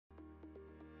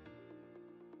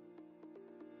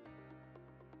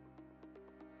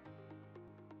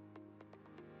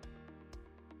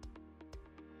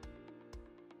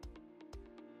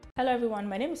Hello everyone,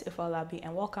 my name is Ifeolabi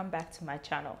and welcome back to my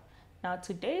channel. Now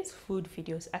today's food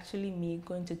video is actually me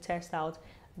going to test out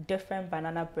different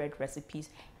banana bread recipes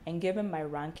and giving my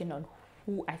ranking on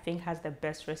who I think has the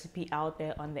best recipe out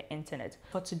there on the internet.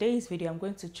 For today's video, I'm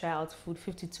going to try out Food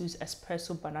 52's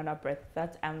espresso banana bread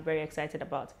that I'm very excited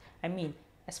about. I mean,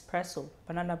 espresso,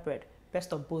 banana bread,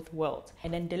 best of both worlds.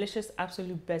 And then Delish's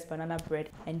absolute best banana bread,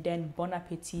 and then Bon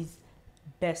Appetit's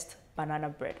best banana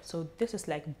bread. So this is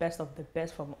like best of the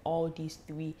best from all these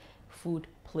three food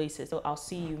places. So I'll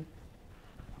see you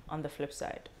on the flip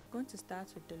side. I'm going to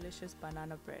start with Delicious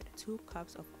banana bread. 2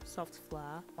 cups of soft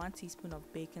flour, 1 teaspoon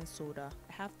of baking soda,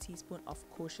 a half teaspoon of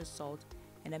kosher salt,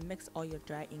 and then mix all your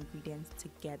dry ingredients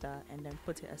together and then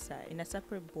put it aside. In a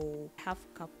separate bowl, half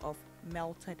cup of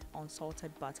melted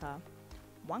unsalted butter,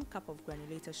 1 cup of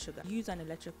granulated sugar. Use an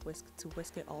electric whisk to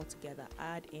whisk it all together.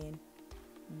 Add in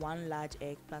 1 large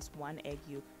egg plus 1 egg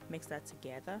yolk. Mix that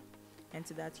together, and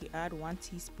to that you add 1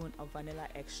 teaspoon of vanilla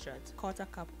extract,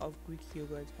 1/4 cup of Greek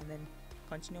yogurt, and then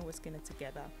continue whisking it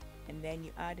together. And then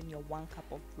you add in your 1 cup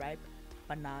of ripe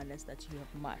bananas that you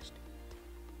have mashed.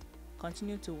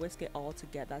 Continue to whisk it all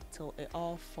together till it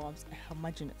all forms a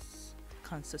homogeneous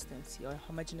consistency or a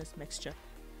homogeneous mixture.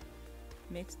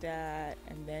 Mix that,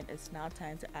 and then it's now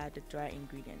time to add the dry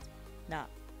ingredients. Now,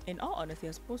 in all honesty,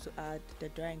 I'm supposed to add the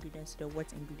dry ingredients to the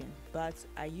wet ingredients, but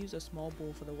I use a small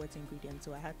bowl for the wet ingredients,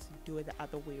 so I had to do it the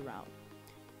other way around.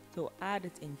 So add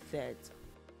it in thirds.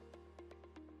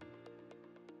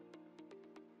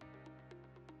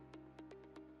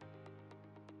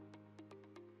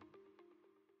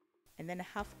 And then a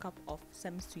half cup of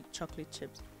semi-sweet chocolate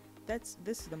chips. This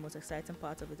is the most exciting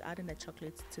part of it, adding the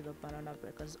chocolate to the banana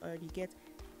bread, because already get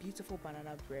beautiful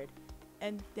banana bread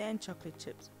and then chocolate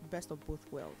chips, best of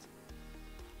both worlds.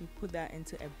 You put that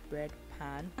into a bread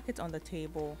pan, pack it on the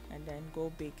table, and then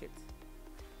go bake it.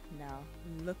 Now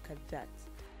look at that.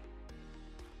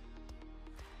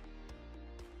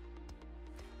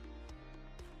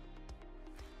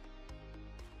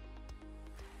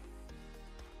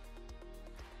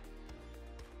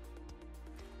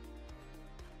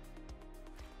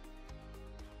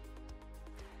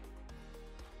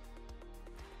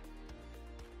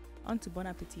 On to Bon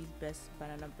Appetit's best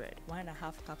banana bread.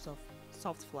 1.5 cups of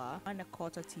soft flour,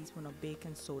 1/4 teaspoon of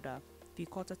baking soda,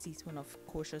 3/4 teaspoon of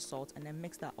kosher salt, and then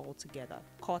mix that all together.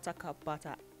 1/4 cup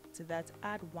butter. To that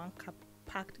add 1 cup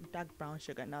packed dark brown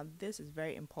sugar. Now this is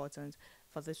very important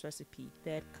for this recipe.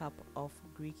 1/3 cup of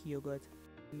Greek yogurt.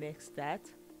 Mix that.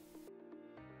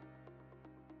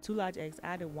 2 large eggs,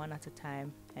 add it one at a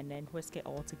time, and then whisk it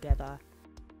all together.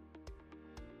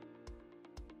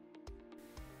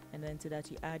 And then to that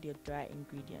you add your dry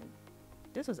ingredient.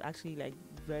 This was actually like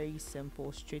very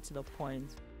simple, straight to the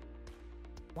point.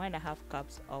 1.5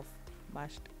 cups of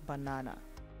mashed banana.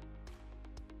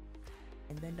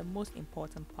 And then the most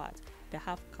important part, the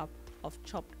half cup of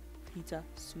chopped bitter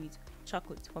sweet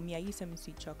chocolate. For me, I use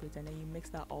semi-sweet chocolate, and then you mix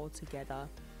that all together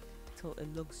till it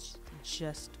looks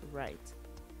just right.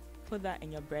 Put that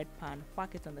in your bread pan,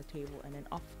 whack it on the table, and then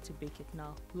off to bake it.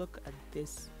 Now look at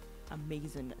this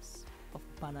amazingness of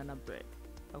banana bread,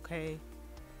 okay?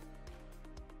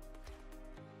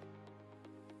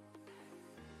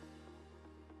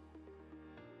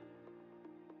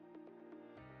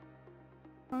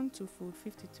 On to Food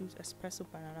 52's espresso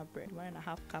banana bread.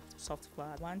 1.5 cups of soft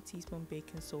flour, 1 teaspoon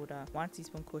baking soda, 1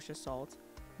 teaspoon kosher salt.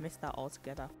 Mix that all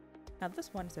together. Now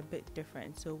this one is a bit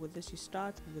different. So with this, you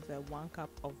start with a 1 cup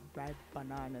of ripe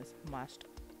bananas mashed,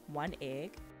 1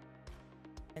 egg,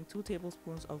 and 2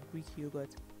 tablespoons of Greek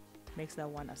yogurt. Mix that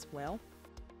one as well.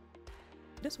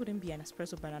 This wouldn't be an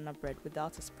espresso banana bread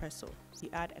without espresso. So you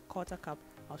add a 1/4 cup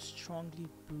of strongly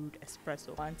brewed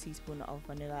espresso, 1 teaspoon of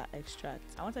vanilla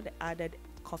extract. I wanted the added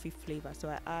coffee flavor, so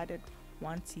I added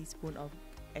 1 teaspoon of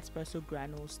espresso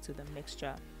granules to the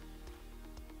mixture.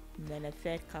 And then a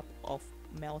 1/3 cup of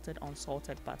melted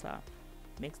unsalted butter.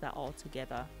 Mix that all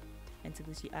together. And to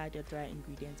this you add your dry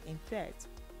ingredients in thirds.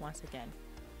 Once again,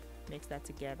 mix that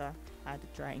together, add the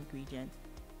dry ingredient,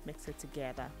 mix it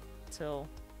together till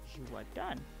you are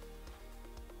done.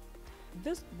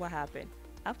 This is what happened.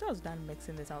 After I was done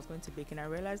mixing this, I was going to bake, and I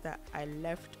realized that I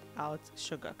left out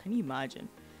sugar. Can you imagine?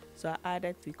 So I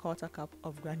added 3/4 cup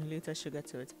of granulated sugar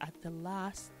to it at the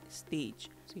last stage.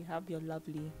 So you have your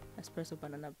lovely espresso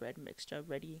banana bread mixture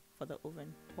ready for the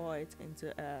oven. Pour it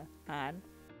into a pan,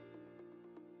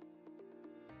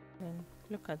 and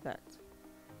look at that.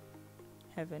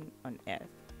 Heaven on earth,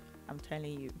 I'm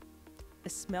telling you.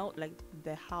 It smelled like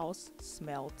the house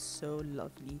smelled so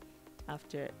lovely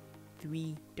after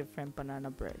 3 different banana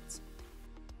breads.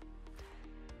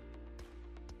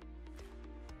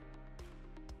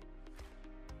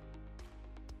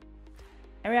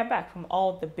 And we are back from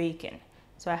all the baking.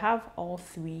 So I have all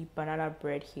 3 banana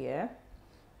bread here.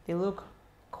 They look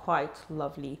quite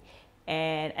lovely,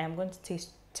 and I'm going to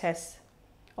test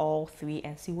all 3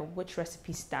 and see which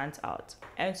recipe stands out.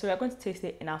 And so we're going to taste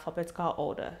it in alphabetical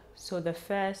order. So the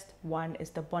first one is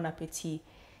the Bon Appetit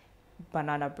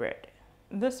Banana Bread.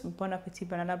 This Bon Appetit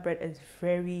Banana Bread is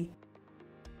very...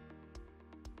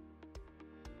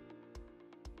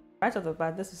 Right off the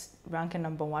bat, this is ranking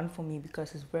number 1 for me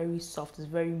because it's very soft, it's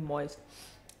very moist.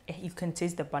 You can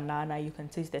taste the banana, you can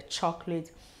taste the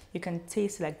chocolate, you can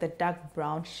taste like the dark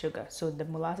brown sugar. So the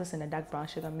molasses and the dark brown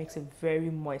sugar makes it very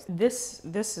moist. This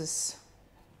is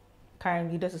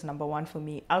number 1 for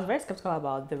me. I was very skeptical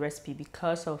about the recipe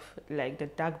because of like the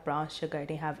dark brown sugar. I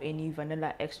didn't have any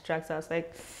vanilla extracts. I was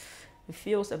like, it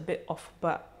feels a bit off,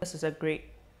 but this is a great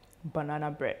banana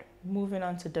bread. Moving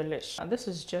on to Delish. And this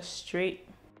is just straight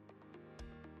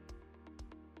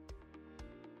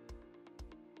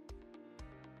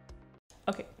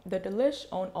okay. The Delish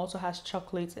one also has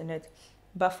chocolate in it,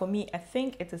 but for me, I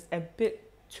think it is a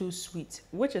bit too sweet,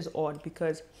 which is odd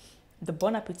because the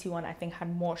Bon Appetit one I think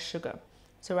had more sugar.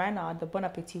 So right now, the Bon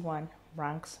Appetit one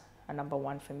ranks at number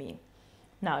 1 for me.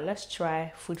 Now let's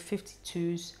try Food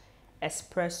 52's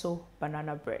Espresso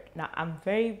Banana Bread. Now I'm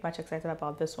very much excited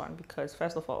about this one because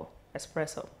first of all,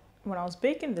 espresso. When I was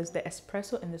baking this, the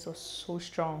espresso in this was so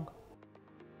strong.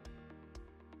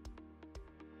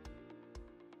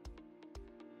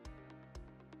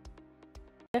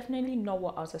 Definitely not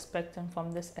what I was expecting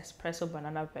from this espresso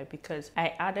banana bread because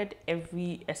I added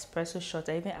every espresso shot.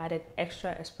 I even added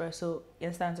extra espresso,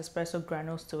 instant espresso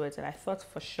granules to it, and I thought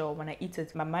for sure when I eat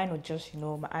it, my mind would just,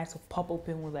 my eyes would pop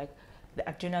open with like the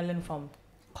adrenaline from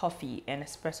coffee and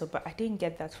espresso, but I didn't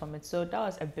get that from it, so that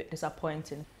was a bit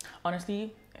disappointing.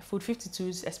 Honestly, Food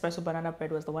 52's espresso banana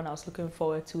bread was the one I was looking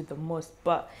forward to the most,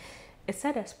 but it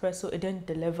said espresso, it didn't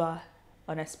deliver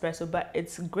on espresso, but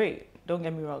it's great. Don't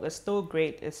get me wrong, it's still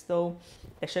great. It's still,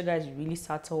 the sugar is really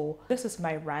subtle. This is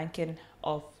my ranking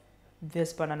of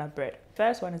this banana bread.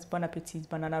 First one is Bon Appetit's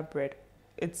banana bread.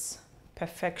 It's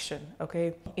perfection,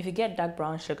 okay? If you get dark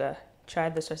brown sugar, try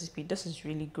this recipe. This is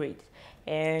really great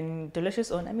and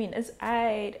delicious on. I mean, it's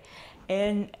aight,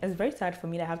 and it's very sad for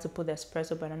me to have to put the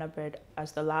espresso banana bread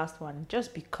as the last one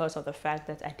just because of the fact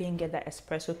that I didn't get that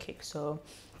espresso kick. So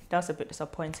that's a bit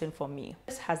disappointing for me.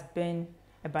 This has been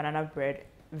a banana bread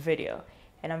video,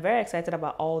 and I'm very excited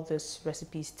about all these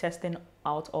recipes, testing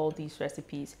out all these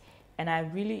recipes, and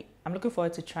I'm looking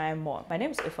forward to trying more. My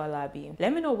name is Ifalabi.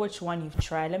 Let me know which one you've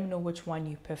tried. Let me know which one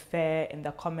you prefer in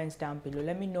the comments down below.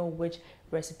 Let me know which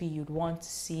recipe you'd want to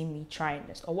see me trying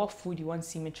this, or what food you want to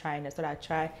see me trying this, so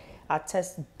that I'll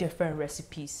test different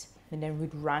recipes and then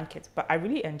we'd rank it. But I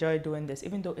really enjoyed doing this,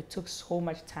 even though it took so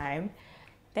much time.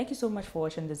 Thank you so much for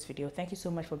watching this video. Thank you so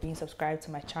much for being subscribed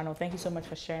to my channel. Thank you so much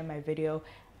for sharing my video,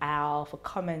 for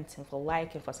commenting, for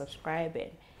liking, for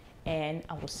subscribing. And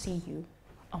I will see you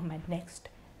on my next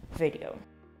video.